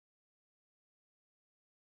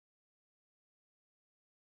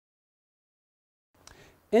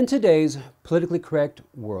In today's politically correct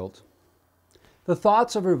world, the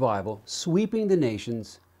thoughts of revival sweeping the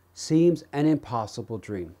nations seems an impossible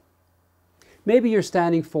dream. Maybe you're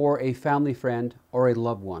standing for a family friend or a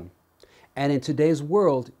loved one, and in today's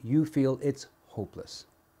world you feel it's hopeless.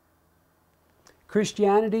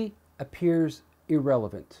 Christianity appears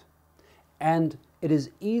irrelevant, and it is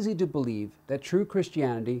easy to believe that true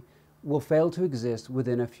Christianity will fail to exist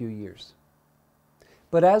within a few years.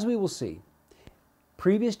 But as we will see,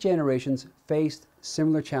 previous generations faced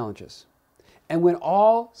similar challenges. And when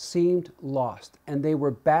all seemed lost and they were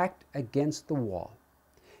backed against the wall,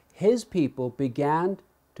 His people began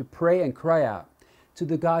to pray and cry out to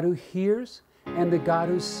the God who hears and the God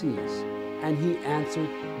who sees, and He answered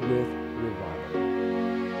with revival.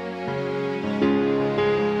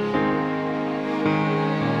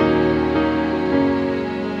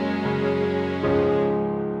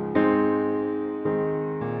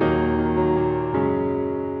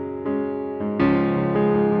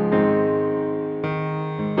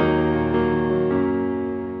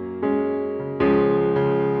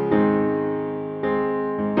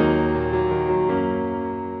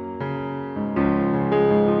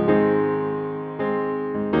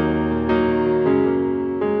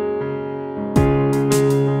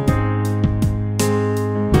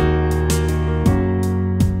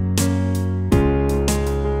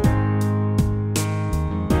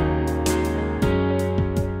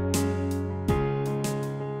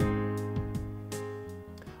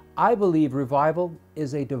 I believe revival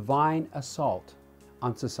is a divine assault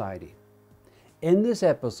on society. In this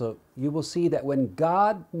episode, you will see that when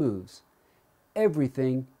God moves,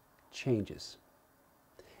 everything changes.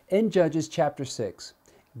 In Judges chapter 6,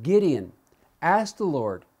 Gideon asked the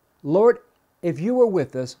Lord, "Lord, if you were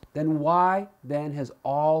with us, then why then has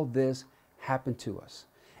all this happened to us?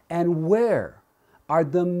 And where are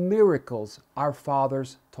the miracles our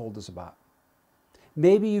fathers told us about?"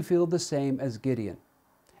 Maybe you feel the same as Gideon,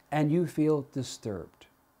 and you feel disturbed.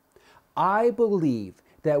 I believe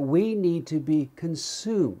that we need to be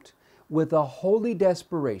consumed with a holy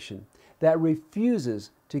desperation that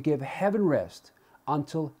refuses to give heaven rest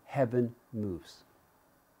until heaven moves.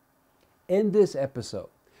 In this episode,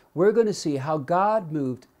 we're going to see how God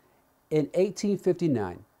moved in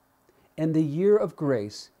 1859, in the year of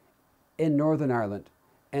grace in Northern Ireland,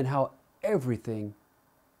 and how everything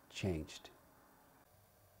changed.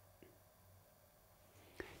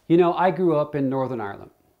 You know, I grew up in Northern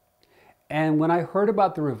Ireland, and when I heard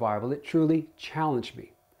about the revival, it truly challenged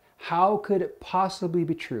me. How could it possibly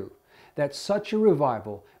be true that such a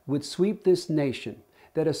revival would sweep this nation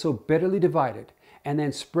that is so bitterly divided and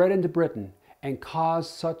then spread into Britain and cause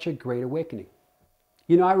such a great awakening?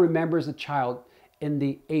 You know, I remember as a child in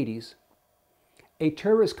the 80s, a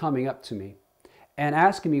tourist coming up to me and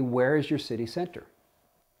asking me, "Where is your city center?"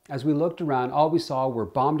 As we looked around, all we saw were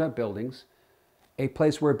bombed up buildings, a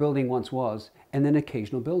place where a building once was, and then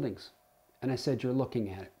occasional buildings. And I said, "You're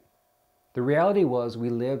looking at it." The reality was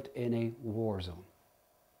we lived in a war zone.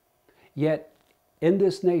 Yet in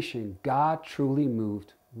this nation, God truly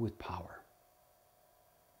moved with power.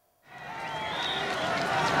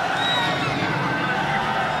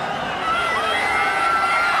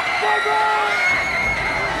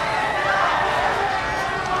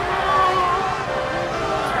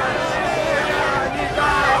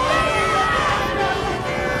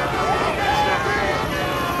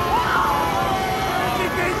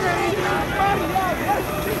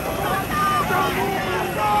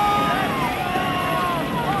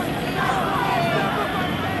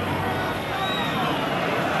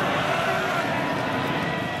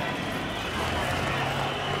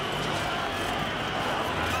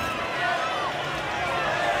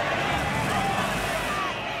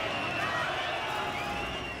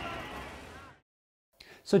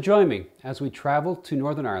 So join me as we travel to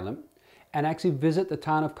Northern Ireland and actually visit the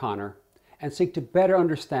town of Connor and seek to better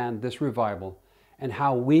understand this revival and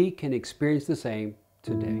how we can experience the same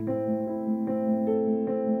today.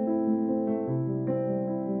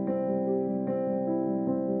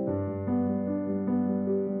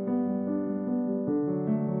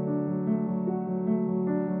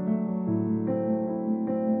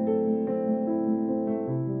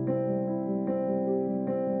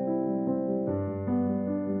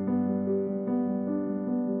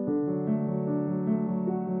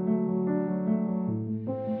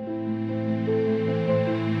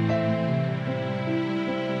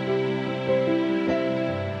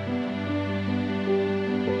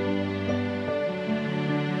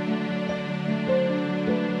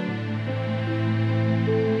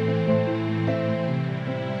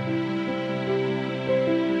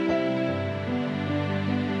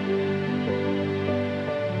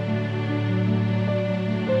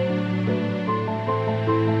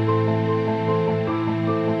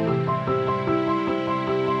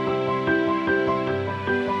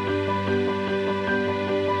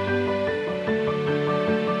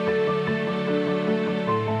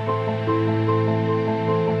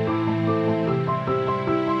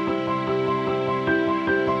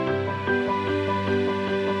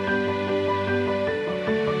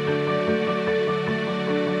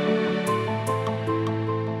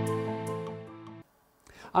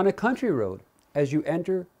 On a country road, as you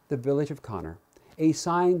enter the village of Connor, a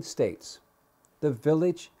sign states, "The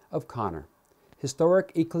Village of Connor,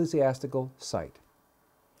 Historic Ecclesiastical Site."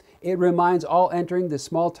 It reminds all entering this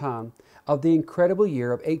small town of the incredible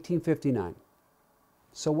year of 1859.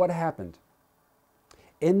 So what happened?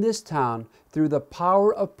 In this town, through the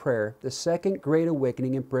power of prayer, the Second Great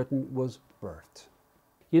Awakening in Britain was birthed.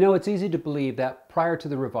 You know, it's easy to believe that prior to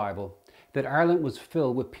the revival, that Ireland was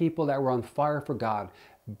filled with people that were on fire for God,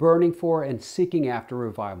 burning for and seeking after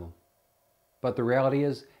revival. But the reality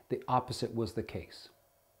is, the opposite was the case.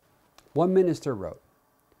 One minister wrote,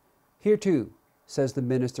 "Here too," says the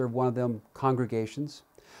minister of one of them congregations,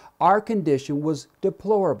 "our condition was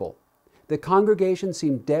deplorable. The congregation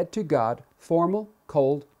seemed dead to God, formal,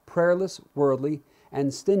 cold, prayerless, worldly,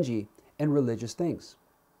 and stingy in religious things.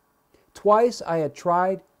 Twice I had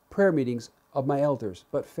tried prayer meetings of my elders,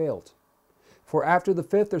 but failed. For after the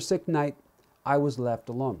fifth or sixth night, I was left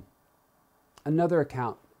alone." Another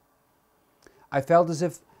account, "I felt as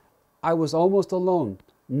if I was almost alone,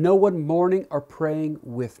 no one mourning or praying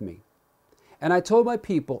with me. And I told my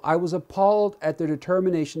people I was appalled at their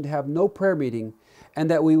determination to have no prayer meeting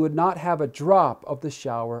and that we would not have a drop of the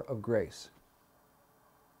shower of grace."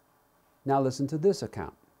 Now listen to this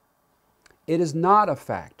account. "It is not a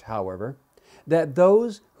fact, however, that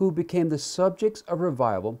those who became the subjects of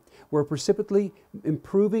revival were precipitously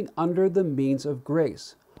improving under the means of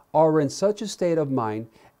grace, or were in such a state of mind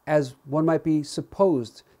as one might be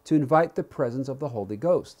supposed to invite the presence of the Holy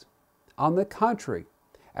Ghost. On the contrary,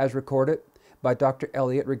 as recorded by Dr.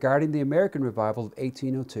 Eliot regarding the American revival of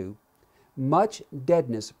 1802, much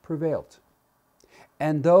deadness prevailed.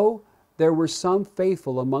 And though there were some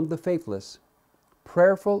faithful among the faithless,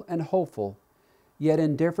 prayerful and hopeful, yet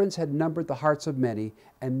indifference had numbered the hearts of many,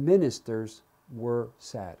 and ministers were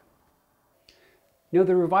sad." You know,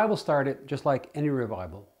 the revival started just like any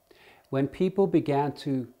revival, when people began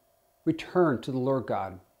to return to the Lord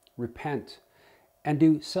God, repent, and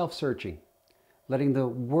do self-searching, letting the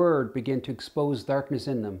Word begin to expose darkness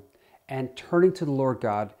in them, and turning to the Lord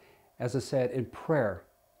God, as I said, in prayer,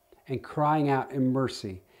 and crying out in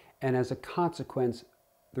mercy, and as a consequence,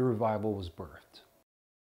 the revival was birthed.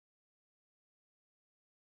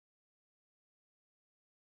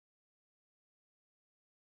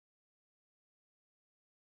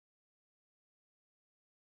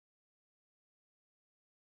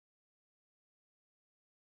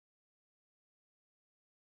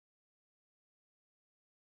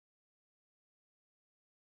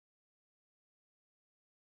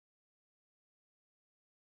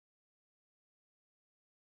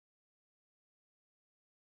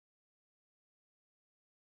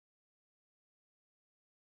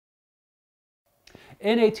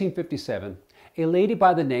 In 1857, a lady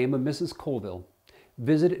by the name of Mrs. Colville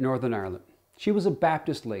visited Northern Ireland. She was a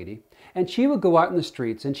Baptist lady, and she would go out in the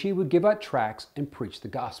streets and she would give out tracts and preach the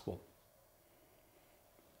gospel.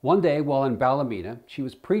 One day, while in Ballymena, she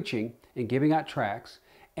was preaching and giving out tracts,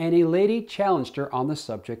 and a lady challenged her on the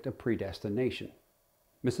subject of predestination.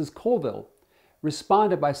 Mrs. Colville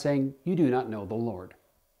responded by saying, "You do not know the Lord."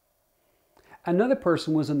 Another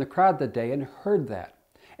person was in the crowd that day and heard that,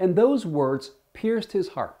 and those words pierced his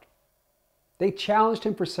heart. They challenged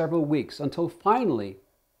him for several weeks until finally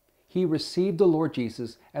he received the Lord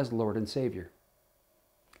Jesus as Lord and Savior.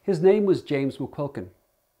 His name was James McQuilkin,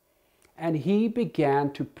 and he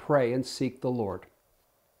began to pray and seek the Lord.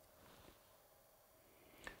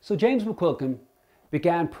 So James McQuilkin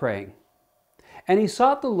began praying, and he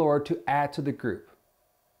sought the Lord to add to the group.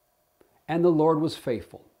 And the Lord was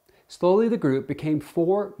faithful. Slowly the group became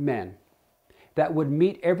 4 men that would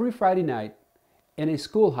meet every Friday night in a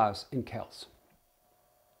schoolhouse in Kells.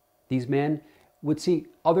 These men would see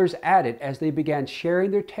others added as they began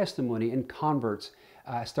sharing their testimony, and converts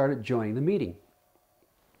started joining the meeting.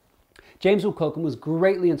 James McQuilkin was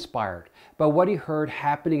greatly inspired by what he heard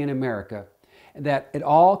happening in America, that it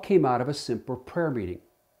all came out of a simple prayer meeting.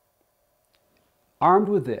 Armed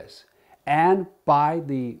with this, and by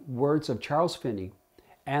the words of Charles Finney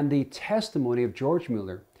and the testimony of George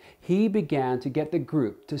Mueller, he began to get the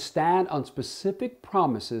group to stand on specific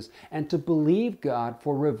promises and to believe God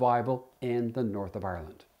for revival in the north of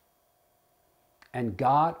Ireland. And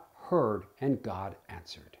God heard and God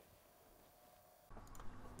answered.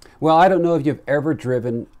 Well, I don't know if you've ever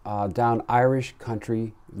driven down Irish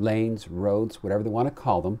country lanes, roads, whatever they want to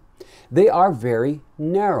call them. They are very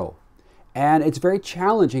narrow, and it's very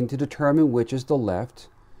challenging to determine which is the left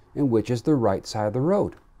and which is the right side of the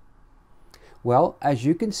road. Well, as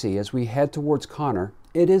you can see, as we head towards Connor,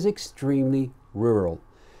 it is extremely rural.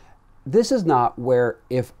 This is not where,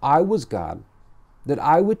 if I was God, that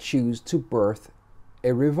I would choose to birth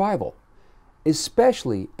a revival,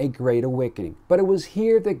 especially a great awakening. But it was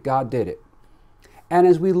here that God did it. And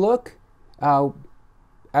as we look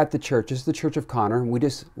at the church, this is the Church of Connor, and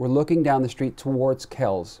we're looking down the street towards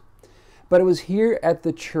Kells. But it was here at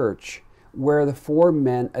the church where the four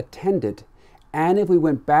men attended. And if we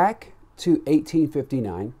went back to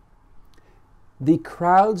 1859, the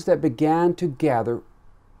crowds that began to gather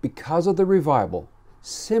because of the revival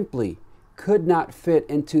simply could not fit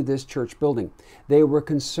into this church building. They were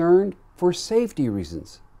concerned for safety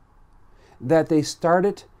reasons that they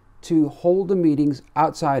started to hold the meetings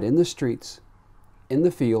outside in the streets, in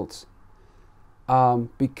the fields,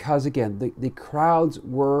 because again, the crowds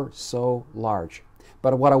were so large.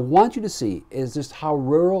 But what I want you to see is just how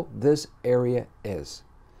rural this area is.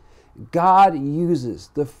 God uses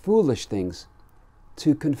the foolish things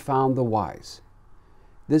to confound the wise.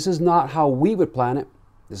 This is not how we would plan it.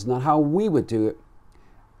 This is not how we would do it.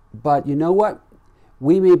 But you know what?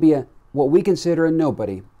 We may be what we consider a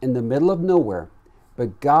nobody in the middle of nowhere,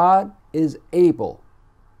 but God is able.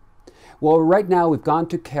 Well, right now we've gone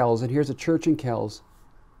to Kells, and here's a church in Kells.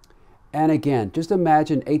 And again, just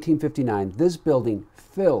imagine 1859, this building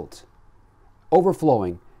filled,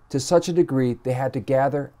 overflowing to such a degree they had to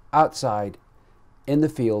gather outside in the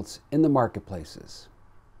fields, in the marketplaces.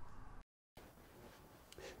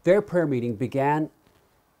 Their prayer meeting began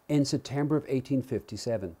in September of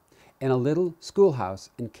 1857 in a little schoolhouse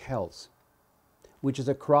in Kells, which is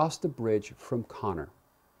across the bridge from Connor.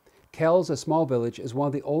 Kells, a small village, is one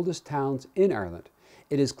of the oldest towns in Ireland.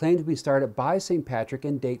 It is claimed to be started by St. Patrick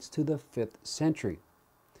and dates to the 5th century.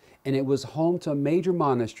 And it was home to a major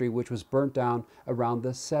monastery which was burnt down around the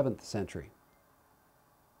 7th century.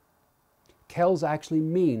 Kells actually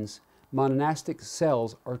means monastic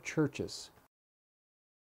cells or churches.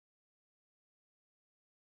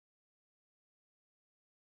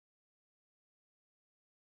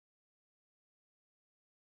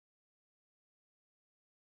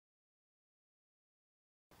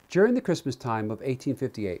 During the Christmas time of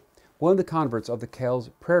 1858, one of the converts of the Kells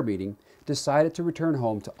prayer meeting decided to return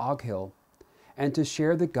home to Oghill and to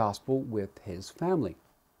share the gospel with his family.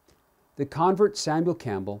 The convert Samuel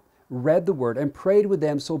Campbell read the word and prayed with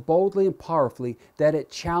them so boldly and powerfully that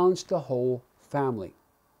it challenged the whole family.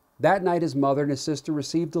 That night his mother and his sister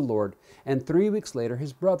received the Lord, and 3 weeks later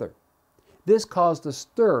his brother. This caused a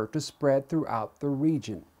stir to spread throughout the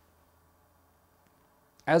region.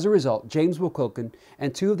 As a result, James McQuilkin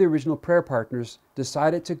and 2 of the original prayer partners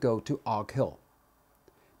decided to go to Oghill.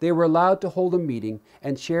 They were allowed to hold a meeting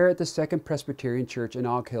and share at the Second Presbyterian Church in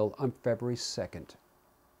Oghill on February 2nd.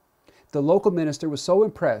 The local minister was so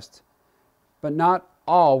impressed, but not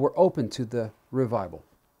all were open to the revival.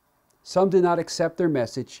 Some did not accept their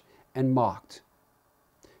message and mocked.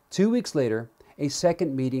 2 weeks later, a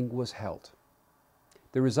second meeting was held.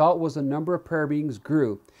 The result was the number of prayer meetings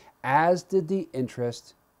grew, as did the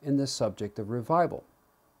interest in the subject of revival.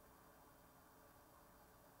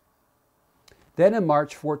 Then on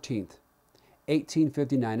March 14th,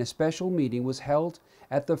 1859, a special meeting was held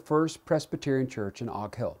at the First Presbyterian Church in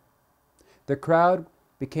Oghill. The crowd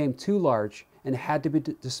became too large and had to be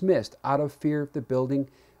dismissed out of fear the building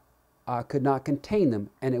could not contain them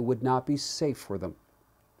and it would not be safe for them.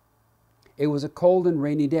 It was a cold and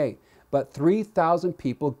rainy day, but 3,000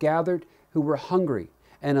 people gathered who were hungry,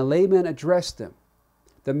 and a layman addressed them.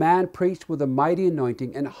 The man preached with a mighty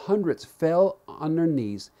anointing, and hundreds fell on their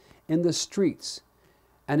knees in the streets.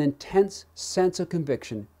 An intense sense of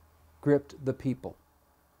conviction gripped the people.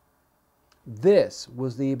 This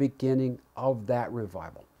was the beginning of that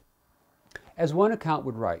revival. As one account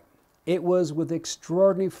would write, it was with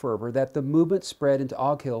extraordinary fervor that the movement spread into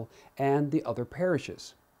Oghill and the other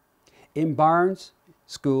parishes. In barns,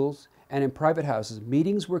 schools, and in private houses,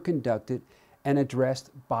 meetings were conducted and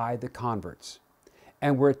addressed by the converts,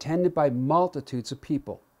 and were attended by multitudes of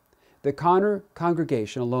people. The Connor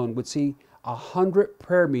congregation alone would see 100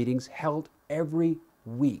 prayer meetings held every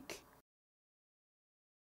week.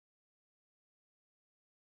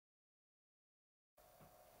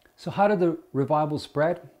 So how did the revival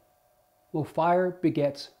spread? Well, fire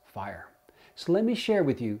begets fire. So let me share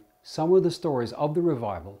with you some of the stories of the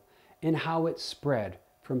revival and how it spread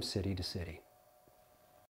from city to city.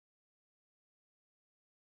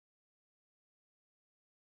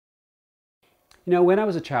 You know, when I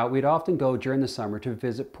was a child, we'd often go during the summer to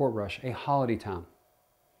visit Portrush, a holiday town.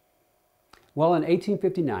 Well, in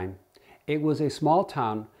 1859, it was a small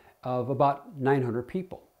town of about 900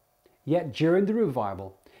 people. Yet during the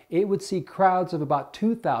revival, it would see crowds of about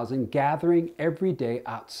 2,000 gathering every day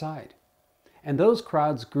outside. And those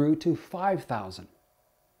crowds grew to 5,000.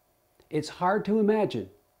 It's hard to imagine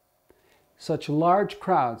such large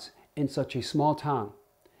crowds in such a small town,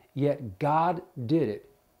 yet God did it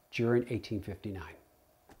during 1859.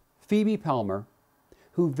 Phoebe Palmer,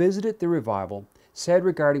 who visited the revival, said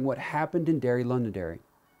regarding what happened in Derry, Londonderry,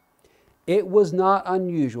 "It was not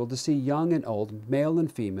unusual to see young and old, male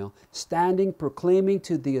and female, standing proclaiming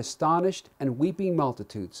to the astonished and weeping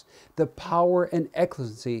multitudes the power and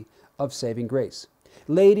excellency of saving grace.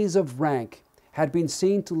 Ladies of rank had been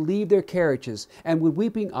seen to leave their carriages and with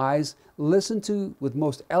weeping eyes listen to with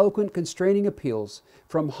most eloquent constraining appeals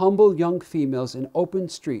from humble young females in open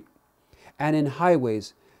street and in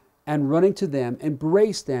highways, and running to them,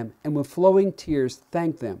 embrace them, and with flowing tears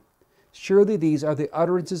thank them. Surely these are the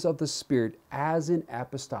utterances of the Spirit as in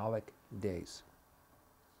apostolic days."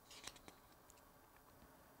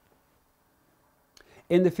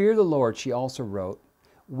 In the fear of the Lord, she also wrote,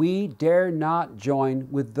 "We dare not join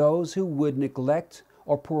with those who would neglect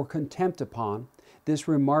or pour contempt upon this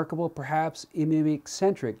remarkable, perhaps even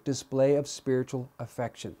eccentric display of spiritual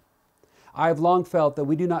affection. I have long felt that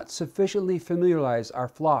we do not sufficiently familiarize our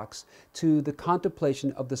flocks to the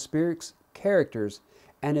contemplation of the Spirit's characters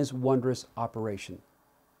and His wondrous operation."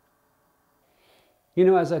 You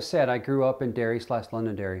know, as I've said, I grew up in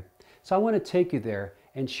Derry/Londonderry, so I want to take you there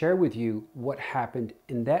and share with you what happened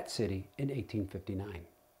in that city in 1859.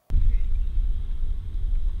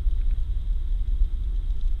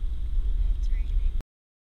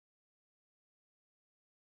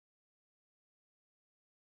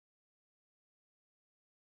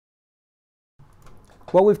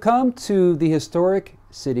 Well, we've come to the historic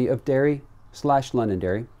city of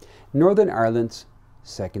Derry/Londonderry, Northern Ireland's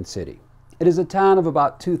second city. It is a town of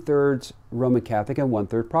about 2/3 Roman Catholic and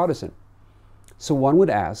 1/3 Protestant. So one would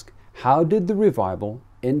ask, how did the revival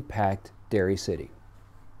impact Derry City?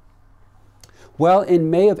 Well, in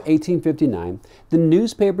May of 1859, the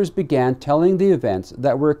newspapers began telling the events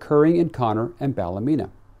that were occurring in Connor and Ballymena.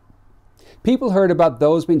 People heard about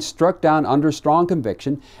those being struck down under strong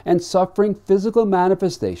conviction and suffering physical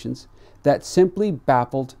manifestations that simply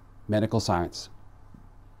baffled medical science.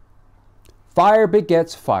 Fire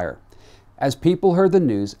begets fire. As people heard the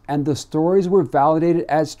news and the stories were validated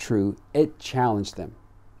as true, it challenged them.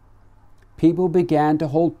 People began to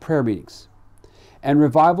hold prayer meetings, and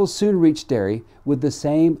revivals soon reached Derry with the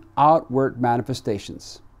same outward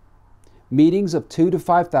manifestations. Meetings of 2,000 to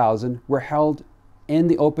 5,000 were held in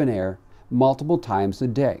the open air multiple times a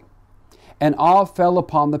day, and awe fell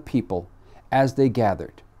upon the people as they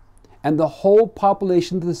gathered, and the whole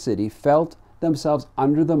population of the city felt themselves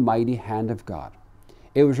under the mighty hand of God.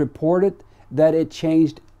 It was reported that it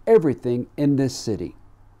changed everything in this city.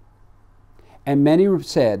 And many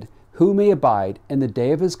said, "Who may abide in the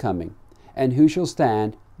day of His coming, and who shall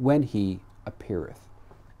stand when He appeareth?"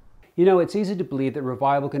 You know, it's easy to believe that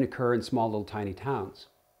revival can occur in small little tiny towns.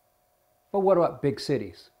 But what about big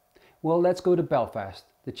cities? Well, let's go to Belfast,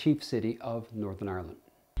 the chief city of Northern Ireland.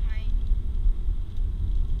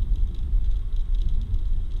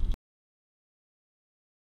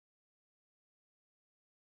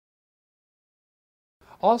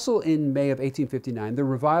 Also in May of 1859, the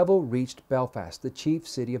revival reached Belfast, the chief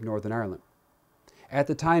city of Northern Ireland. At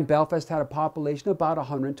the time, Belfast had a population of about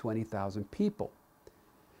 120,000 people.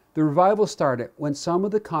 The revival started when some of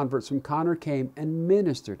the converts from Connor came and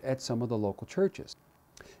ministered at some of the local churches.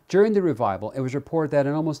 During the revival, it was reported that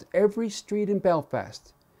in almost every street in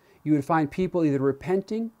Belfast, you would find people either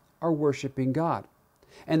repenting or worshiping God,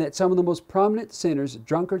 and that some of the most prominent sinners,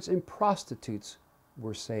 drunkards, and prostitutes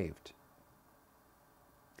were saved.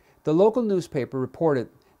 The local newspaper reported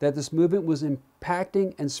that this movement was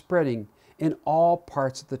impacting and spreading in all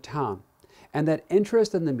parts of the town, and that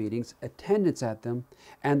interest in the meetings, attendance at them,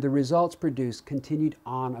 and the results produced continued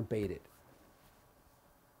unabated.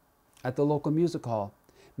 At the local music hall,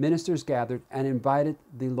 ministers gathered and invited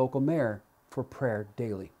the local mayor for prayer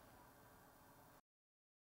daily.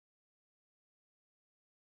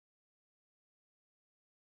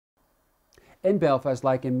 In Belfast,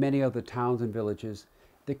 like in many other towns and villages,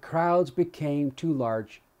 the crowds became too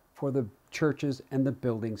large for the churches and the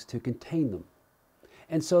buildings to contain them.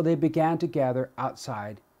 And so they began to gather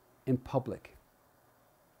outside in public.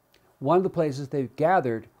 One of the places they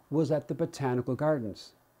gathered was at the Botanical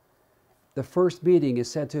Gardens. The first meeting is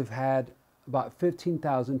said to have had about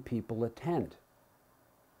 15,000 people attend.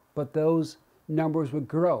 But those numbers would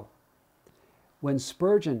grow. When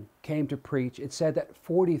Spurgeon came to preach, it said that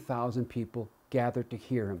 40,000 people gathered to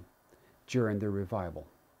hear him during the revival.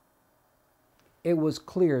 It was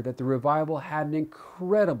clear that the revival had an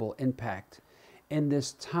incredible impact in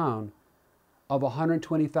this town of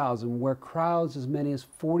 120,000, where crowds as many as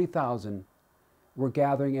 40,000 were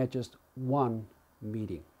gathering at just one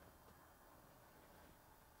meeting.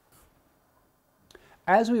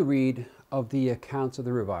 As we read of the accounts of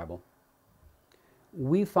the revival,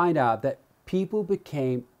 we find out that people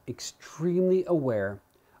became extremely aware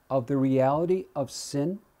of the reality of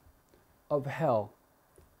sin, of hell,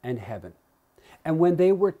 and heaven. And when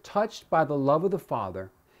they were touched by the love of the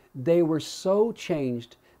Father, they were so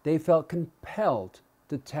changed, they felt compelled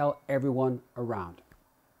to tell everyone around.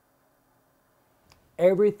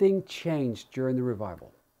 Everything changed during the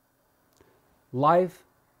revival. Life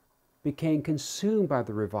became consumed by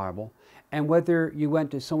the revival, and whether you went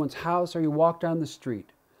to someone's house or you walked down the street,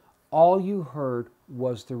 all you heard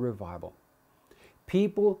was the revival.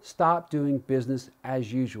 People stopped doing business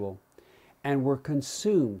as usual and were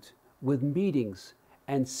consumed with meetings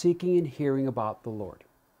and seeking and hearing about the Lord.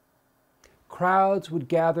 Crowds would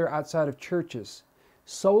gather outside of churches,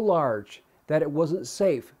 so large that it wasn't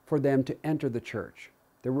safe for them to enter the church.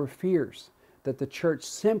 There were fears that the church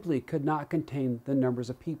simply could not contain the numbers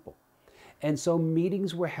of people. And so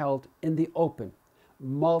meetings were held in the open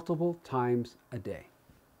multiple times a day.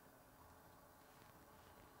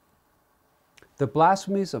 The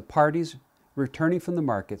blasphemies of parties returning from the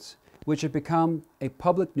markets, which had become a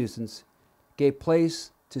public nuisance, gave place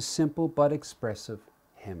to simple but expressive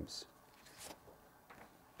hymns.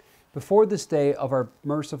 Before this day of our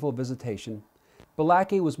merciful visitation,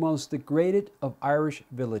 Bellaghy was most degraded of Irish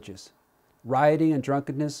villages. Rioting and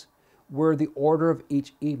drunkenness were the order of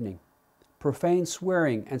each evening. Profane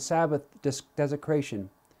swearing and Sabbath desecration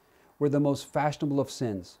were the most fashionable of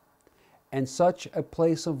sins. And such a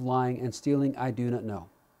place of lying and stealing I do not know.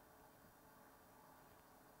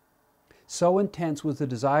 So intense was the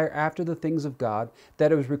desire after the things of God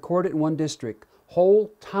that it was recorded in one district,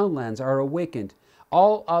 whole townlands are awakened,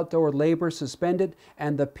 all outdoor labor suspended,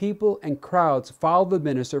 and the people and crowds followed the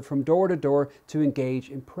minister from door to door to engage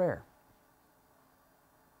in prayer.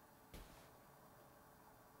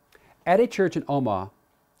 At a church in Omaha,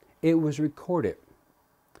 it was recorded,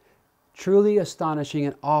 truly astonishing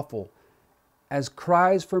and awful, as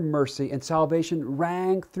cries for mercy and salvation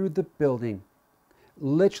rang through the building.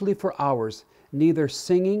 Literally for hours, neither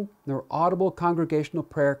singing nor audible congregational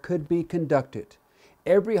prayer could be conducted,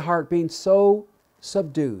 every heart being so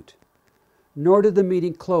subdued. Nor did the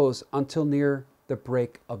meeting close until near the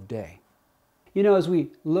break of day. You know, as we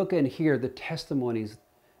look and hear the testimonies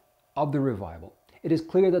of the revival, it is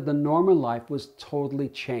clear that the Norman life was totally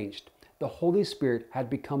changed. The Holy Spirit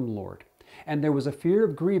had become Lord, and there was a fear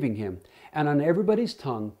of grieving Him, and on everybody's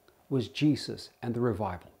tongue was Jesus and the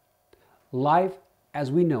revival. Life,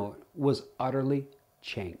 as we know it, was utterly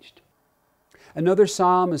changed. Another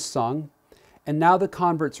psalm is sung, and now the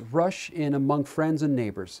converts rush in among friends and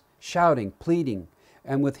neighbors, shouting, pleading,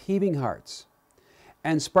 and with heaving hearts,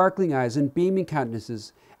 and sparkling eyes and beaming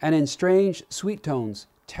countenances, and in strange, sweet tones,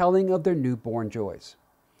 telling of their newborn joys.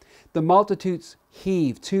 The multitudes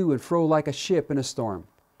heave to and fro like a ship in a storm,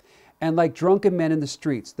 and like drunken men in the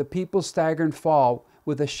streets, the people stagger and fall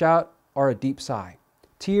with a shout or a deep sigh.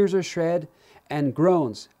 Tears are shed, and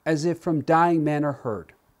groans as if from dying men are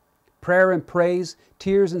heard. Prayer and praise,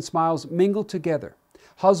 tears and smiles mingle together.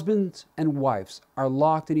 Husbands and wives are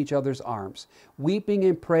locked in each other's arms, weeping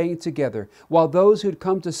and praying together, while those who had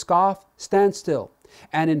come to scoff stand still,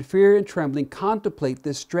 and in fear and trembling contemplate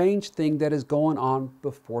this strange thing that is going on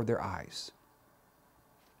before their eyes.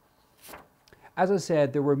 As I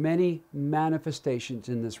said, there were many manifestations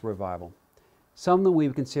in this revival. Some of them we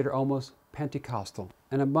would consider almost Pentecostal,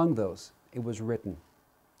 and among those, it was written.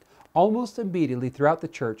 Almost immediately throughout the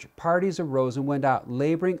church, parties arose and went out,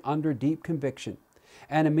 laboring under deep conviction.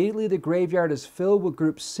 And immediately the graveyard is filled with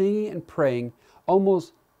groups singing and praying,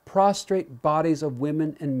 almost prostrate bodies of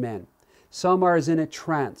women and men. Some are as in a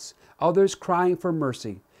trance, others crying for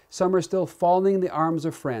mercy. Some are still falling in the arms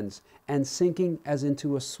of friends and sinking as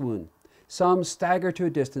into a swoon. Some stagger to a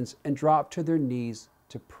distance and drop to their knees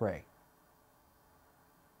to pray.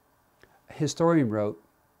 A historian wrote,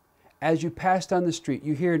 as you pass down the street,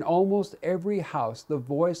 you hear in almost every house the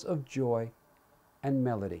voice of joy and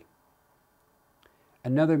melody.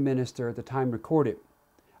 Another minister at the time recorded,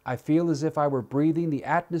 I feel as if I were breathing the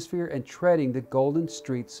atmosphere and treading the golden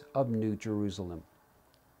streets of New Jerusalem.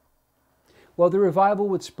 Well, the revival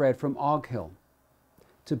would spread from Og Hill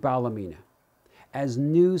to Ballymena, as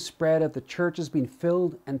news spread of the churches being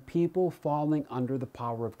filled and people falling under the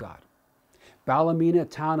power of God. Ballymena, a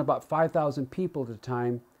town of about 5,000 people at the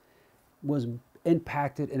time, was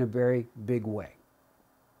impacted in a very big way.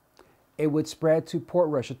 It would spread to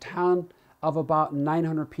Portrush, a town of about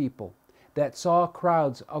 900 people that saw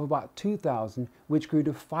crowds of about 2,000, which grew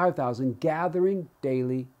to 5,000, gathering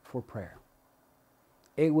daily for prayer.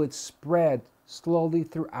 It would spread slowly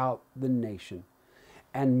throughout the nation,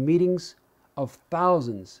 and meetings of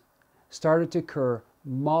thousands started to occur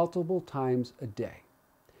multiple times a day.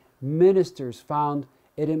 Ministers found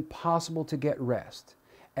it impossible to get rest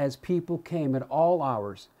as people came at all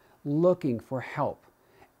hours looking for help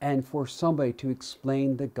and for somebody to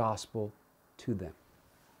explain the gospel to them.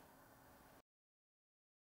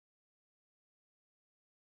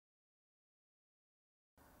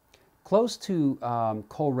 Close to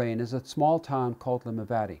Coleraine is a small town called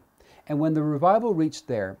Limavady. And when the revival reached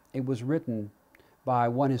there, it was written by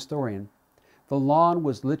one historian, the lawn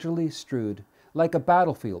was literally strewed like a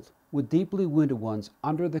battlefield with deeply wounded ones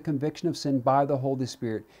under the conviction of sin by the Holy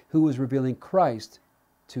Spirit, who was revealing Christ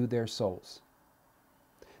to their souls.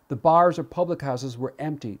 The bars or public houses were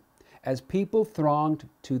empty as people thronged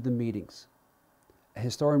to the meetings. A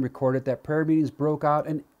historian recorded that prayer meetings broke out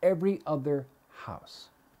in every other house.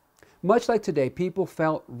 Much like today, people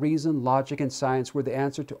felt reason, logic, and science were the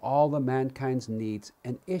answer to all of mankind's needs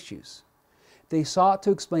and issues. They sought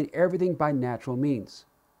to explain everything by natural means.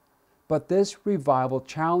 But this revival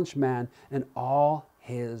challenged man and all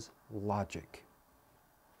his logic.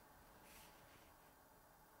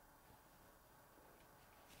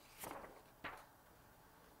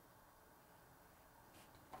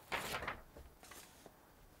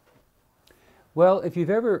 Well, if you've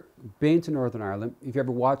ever been to Northern Ireland, if you've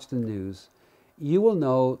ever watched the news, you will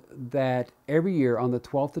know that every year on the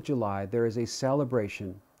 12th of July, there is a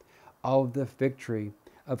celebration of the victory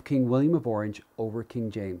of King William of Orange over King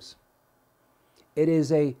James. It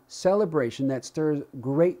is a celebration that stirs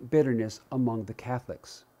great bitterness among the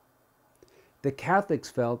Catholics. The Catholics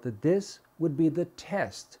felt that this would be the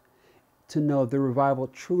test to know if the revival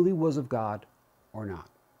truly was of God or not.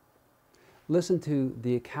 Listen to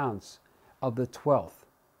the accounts of the 12th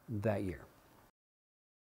that year.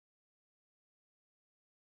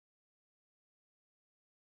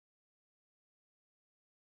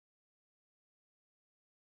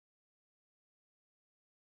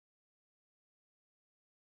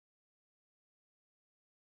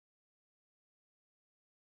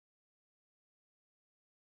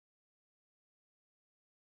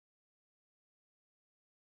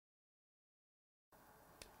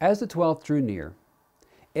 As the 12th drew near,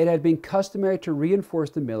 it had been customary to reinforce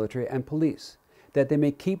the military and police, that they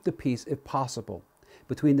may keep the peace, if possible,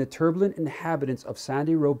 between the turbulent inhabitants of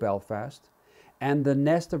Sandy Row, Belfast, and the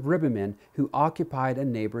nest of ribbonmen who occupied a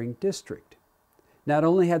neighboring district. Not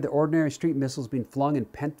only had the ordinary street missiles been flung in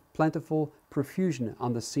plentiful profusion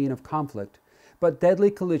on the scene of conflict, but deadly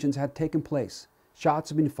collisions had taken place, shots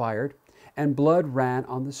had been fired, and blood ran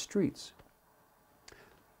on the streets.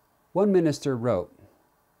 One minister wrote,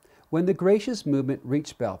 "When the gracious movement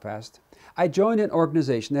reached Belfast, I joined an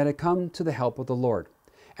organization that had come to the help of the Lord,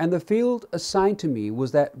 and the field assigned to me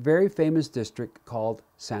was that very famous district called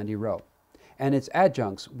Sandy Row, and its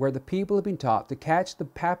adjuncts, where the people had been taught to catch the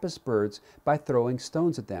Papist birds by throwing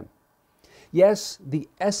stones at them. Yes, the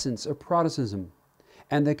essence of Protestantism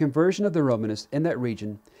and the conversion of the Romanists in that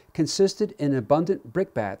region consisted in abundant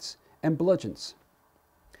brickbats and bludgeons.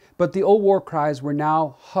 But the old war cries were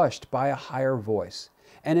now hushed by a higher voice,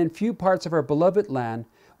 and in few parts of our beloved land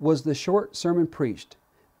was the short sermon preached,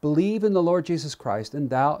 'Believe in the Lord Jesus Christ,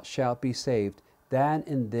 and thou shalt be saved,' than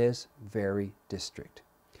in this very district.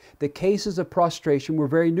 The cases of prostration were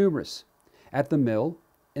very numerous, at the mill,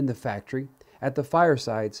 in the factory, at the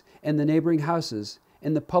firesides, in the neighboring houses,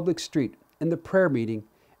 in the public street, in the prayer meeting,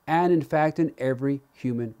 and in fact in every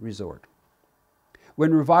human resort.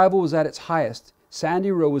 When revival was at its highest,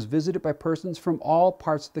 Sandy Row was visited by persons from all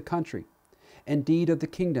parts of the country, indeed of the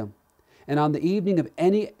kingdom, and on the evening of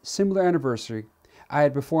any similar anniversary, I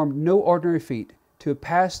had performed no ordinary feat to have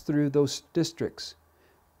passed through those districts,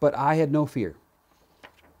 but I had no fear.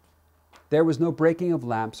 There was no breaking of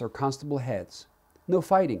lamps or constable heads, no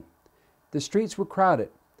fighting. The streets were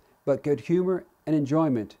crowded, but good humor and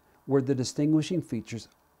enjoyment were the distinguishing features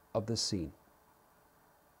of the scene."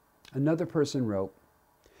 Another person wrote,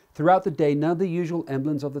 "Throughout the day, none of the usual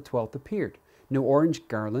emblems of the 12th appeared. No orange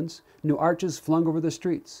garlands, no arches flung over the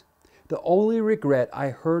streets. The only regret I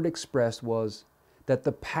heard expressed was that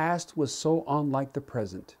the past was so unlike the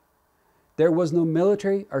present. There was no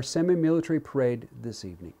military or semi-military parade this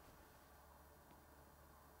evening."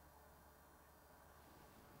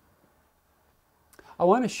 I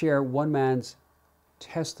want to share one man's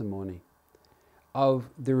testimony of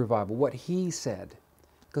the revival, what he said,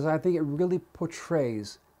 because I think it really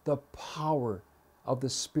portrays the power of the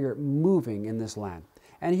Spirit moving in this land.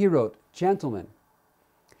 And he wrote, "Gentlemen,"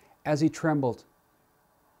 as he trembled,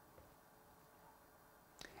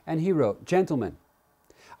 and he wrote, "Gentlemen,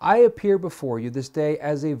 I appear before you this day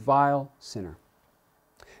as a vile sinner.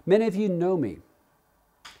 Many of you know me.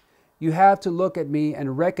 you have to look at me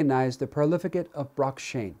and recognize the prolificate of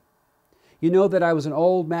Brockshane. You know that I was an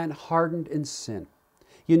old man hardened in sin.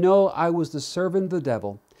 You know I was the servant of the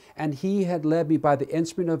devil, and he had led me by the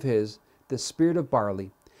instrument of his, the spirit of barley.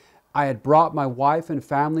 I had brought my wife and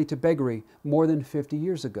family to beggary more than 50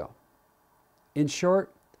 years ago. In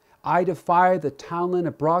short, I defy the townland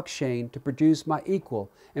of Brockshane to produce my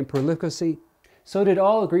equal in prolificacy. So did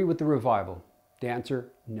all agree with the revival? The answer,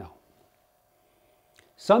 no.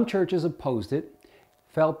 Some churches opposed it,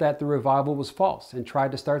 felt that the revival was false, and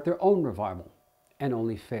tried to start their own revival, and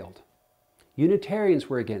only failed. Unitarians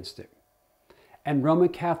were against it, and Roman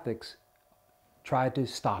Catholics tried to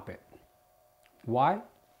stop it. Why?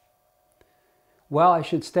 Well, I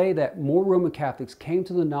should say that more Roman Catholics came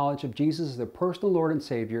to the knowledge of Jesus as their personal Lord and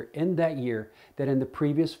Savior in that year than in the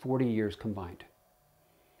previous 40 years combined.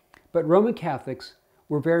 But Roman Catholics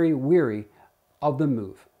were very weary of the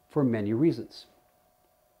move for many reasons.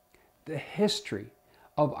 The history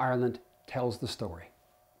of Ireland tells the story.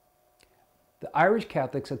 The Irish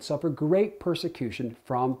Catholics had suffered great persecution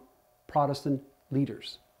from Protestant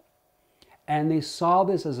leaders, and they saw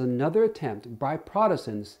this as another attempt by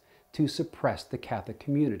Protestants to suppress the Catholic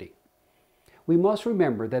community. We must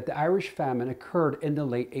remember that the Irish famine occurred in the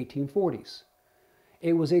late 1840s.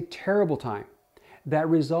 It was a terrible time that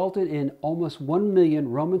resulted in almost 1 million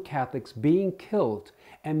Roman Catholics being killed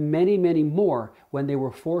and many, many more when they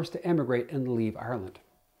were forced to emigrate and leave Ireland.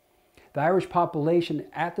 The Irish population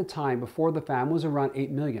at the time before the famine was around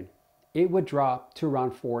 8 million. It would drop to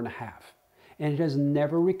around 4.5, and it has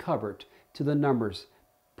never recovered to the numbers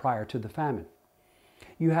prior to the famine.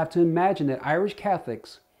 You have to imagine that Irish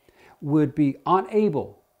Catholics would be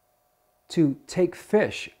unable to take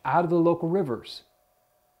fish out of the local rivers,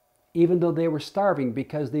 even though they were starving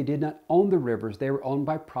because they did not own the rivers. They were owned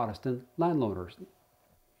by Protestant landowners.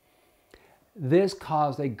 This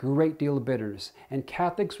caused a great deal of bitterness, and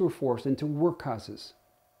Catholics were forced into workhouses.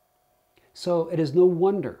 So it is no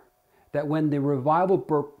wonder that when the revival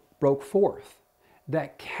broke forth,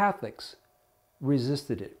 that Catholics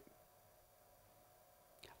resisted it.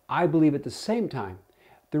 I believe at the same time,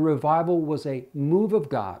 the revival was a move of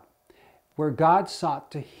God, where God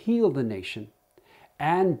sought to heal the nation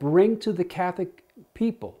and bring to the Catholic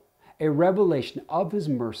people a revelation of His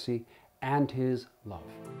mercy and His love.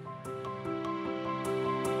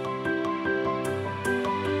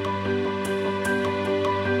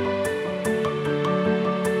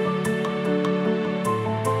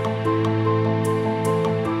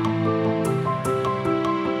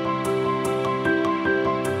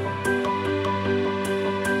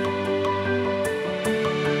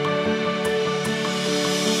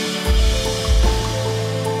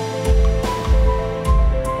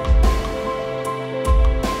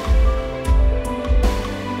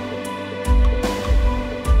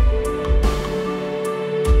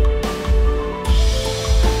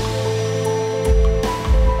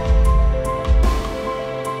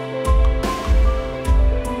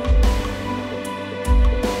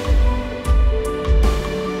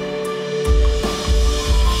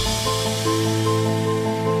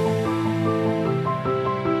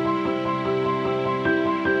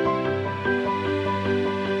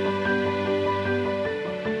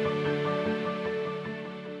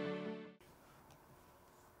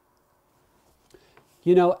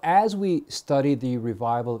 You know, as we study the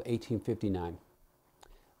revival of 1859,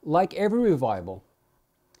 like every revival,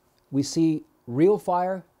 we see real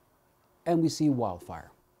fire and we see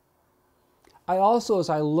wildfire. I also, as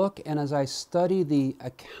I look and as I study the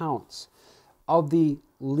accounts of the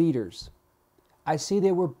leaders, I see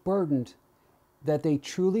they were burdened that they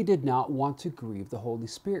truly did not want to grieve the Holy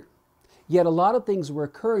Spirit. Yet a lot of things were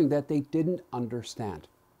occurring that they didn't understand,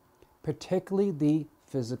 particularly the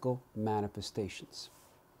physical manifestations.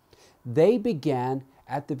 They began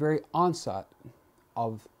at the very onset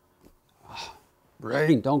of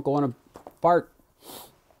brain, don't go on a fart.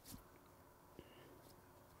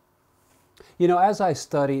 You know, as I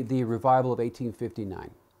study the revival of 1859,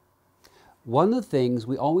 one of the things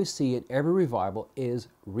we always see in every revival is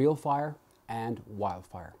real fire and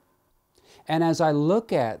wildfire. And as I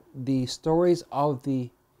look at the stories of the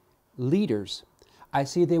leaders, I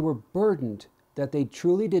see they were burdened that they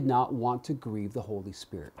truly did not want to grieve the Holy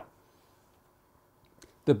Spirit.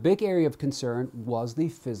 The big area of concern was the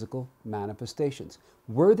physical manifestations.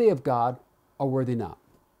 Were they of God or were they not?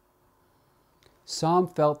 Some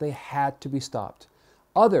felt they had to be stopped.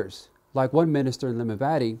 Others, like one minister in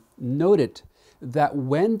Limavady, noted that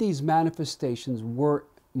when these manifestations were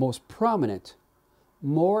most prominent,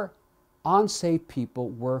 more unsaved people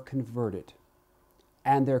were converted,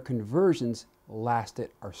 and their conversions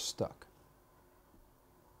lasted or stuck.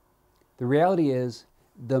 The reality is,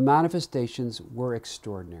 the manifestations were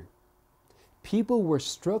extraordinary. People were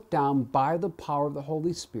struck down by the power of the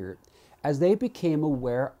Holy Spirit as they became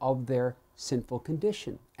aware of their sinful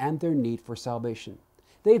condition and their need for salvation.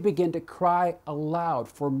 They began to cry aloud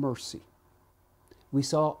for mercy. We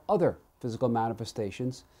saw other physical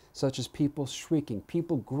manifestations, such as people shrieking,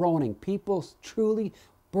 people groaning, people truly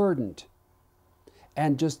burdened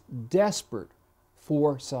and just desperate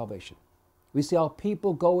for salvation. We see how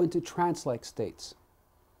people go into trance-like states,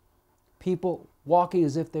 people walking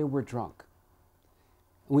as if they were drunk.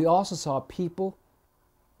 We also saw people,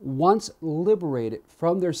 once liberated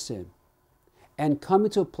from their sin and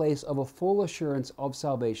coming to a place of a full assurance of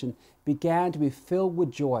salvation, began to be filled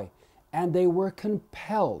with joy, and they were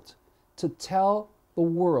compelled to tell the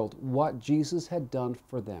world what Jesus had done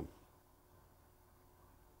for them.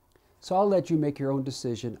 So I'll let you make your own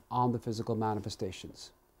decision on the physical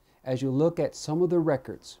manifestations as you look at some of the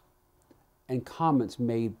records and comments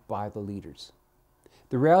made by the leaders.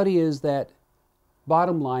 The reality is that,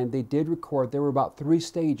 bottom line, they did record there were about 3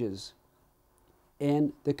 stages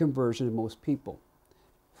in the conversion of most people.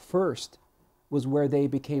 First was where they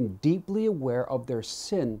became deeply aware of their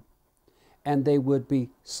sin and they would be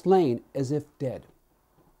slain as if dead.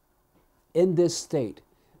 In this state,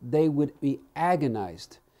 they would be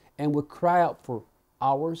agonized and would cry out for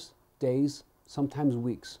hours, days, sometimes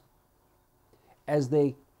weeks, as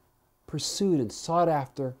they pursued and sought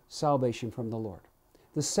after salvation from the Lord.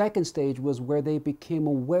 The second stage was where they became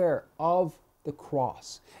aware of the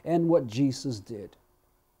cross and what Jesus did.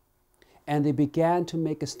 And they began to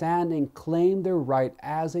make a stand and claim their right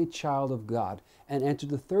as a child of God, and entered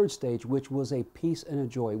the third stage, which was a peace and a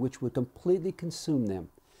joy, which would completely consume them.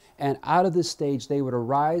 And out of this stage, they would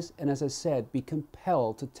arise and, as I said, be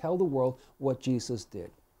compelled to tell the world what Jesus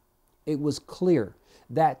did. It was clear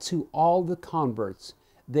that to all the converts,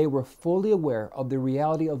 they were fully aware of the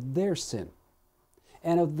reality of their sin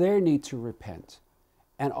and of their need to repent,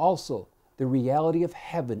 and also the reality of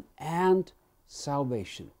heaven and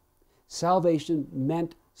salvation. Salvation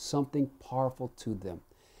meant something powerful to them,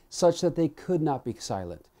 such that they could not be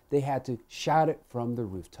silent. They had to shout it from the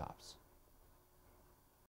rooftops.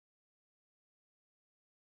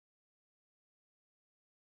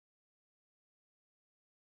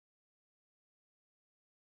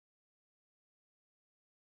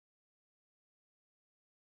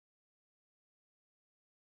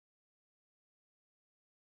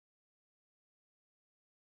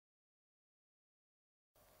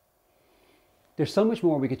 There's so much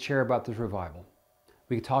more we could share about this revival.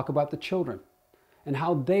 We could talk about the children and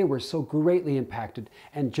how they were so greatly impacted.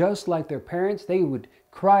 And just like their parents, they would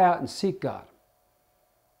cry out and seek God.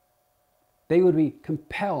 They would be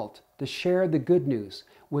compelled to share the good news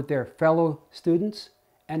with their fellow students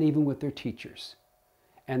and even with their teachers.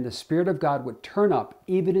 And the Spirit of God would turn up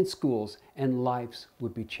even in schools, and lives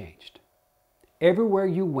would be changed. Everywhere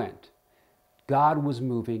you went, God was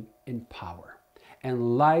moving in power,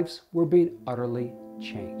 and lives were being utterly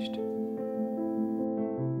changed.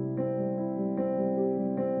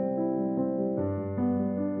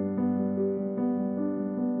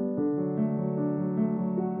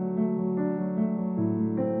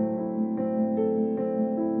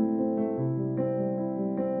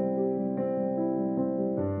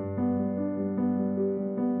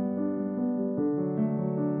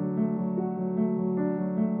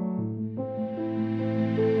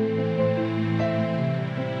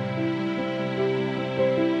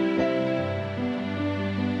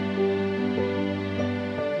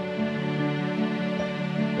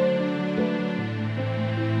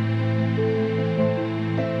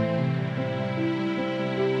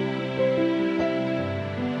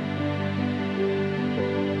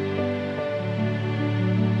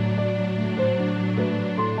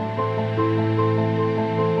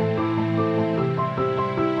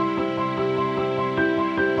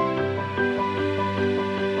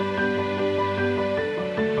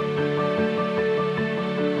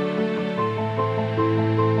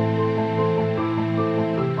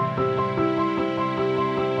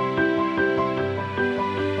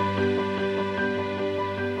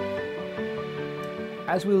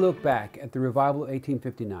 As we look back at the revival of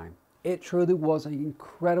 1859, it truly was an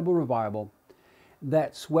incredible revival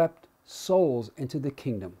that swept souls into the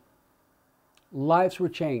kingdom. Lives were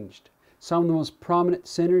changed. Some of the most prominent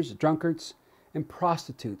sinners, drunkards, and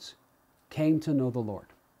prostitutes came to know the Lord.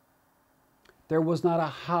 There was not a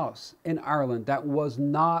house in Ireland that was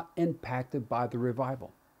not impacted by the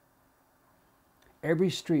revival. Every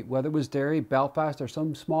street, whether it was Derry, Belfast, or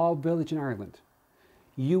some small village in Ireland,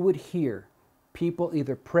 you would hear people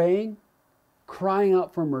either praying, crying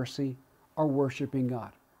out for mercy, or worshiping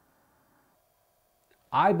God.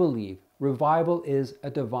 I believe revival is a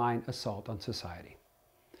divine assault on society.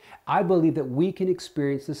 I believe that we can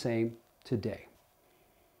experience the same today.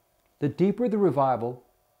 The deeper the revival,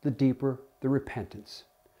 the deeper the repentance.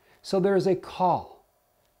 So there is a call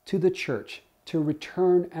to the church to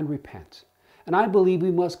return and repent. And I believe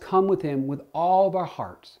we must come with Him with all of our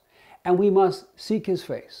hearts, and we must seek His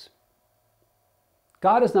face.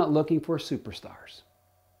 God is not looking for superstars.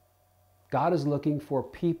 God is looking for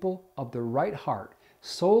people of the right heart,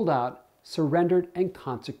 sold out, surrendered, and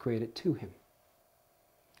consecrated to Him.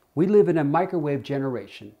 We live in a microwave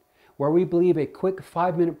generation where we believe a quick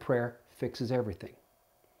 5-minute prayer fixes everything.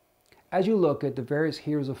 As you look at the various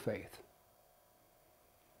heroes of faith,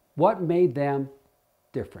 what made them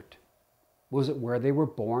different? Was it where they were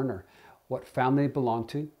born or what family they belonged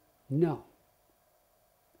to? No.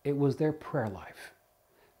 It was their prayer life.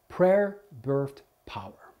 Prayer birthed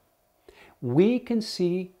power. We can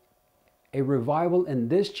see a revival in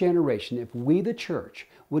this generation if we, the church,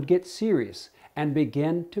 would get serious and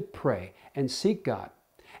begin to pray and seek God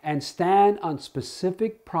and stand on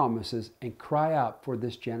specific promises and cry out for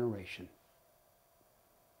this generation.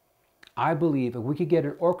 I believe if we could get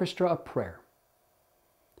an orchestra of prayer,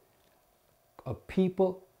 of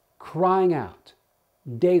people crying out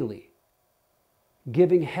daily,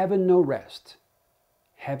 giving heaven no rest,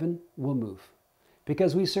 heaven will move.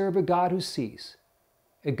 Because we serve a God who sees,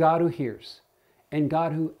 a God who hears, and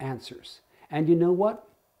God who answers. And you know what?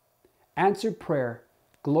 Answered prayer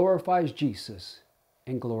glorifies Jesus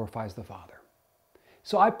and glorifies the Father.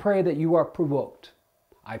 So I pray that you are provoked.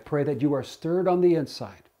 I pray that you are stirred on the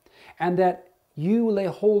inside and that you lay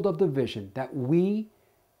hold of the vision that we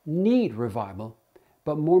need revival,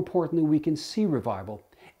 but more importantly, we can see revival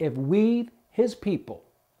if we, His people,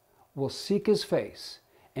 will seek His face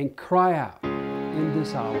and cry out in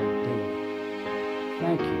this hour daily.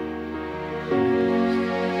 Thank you.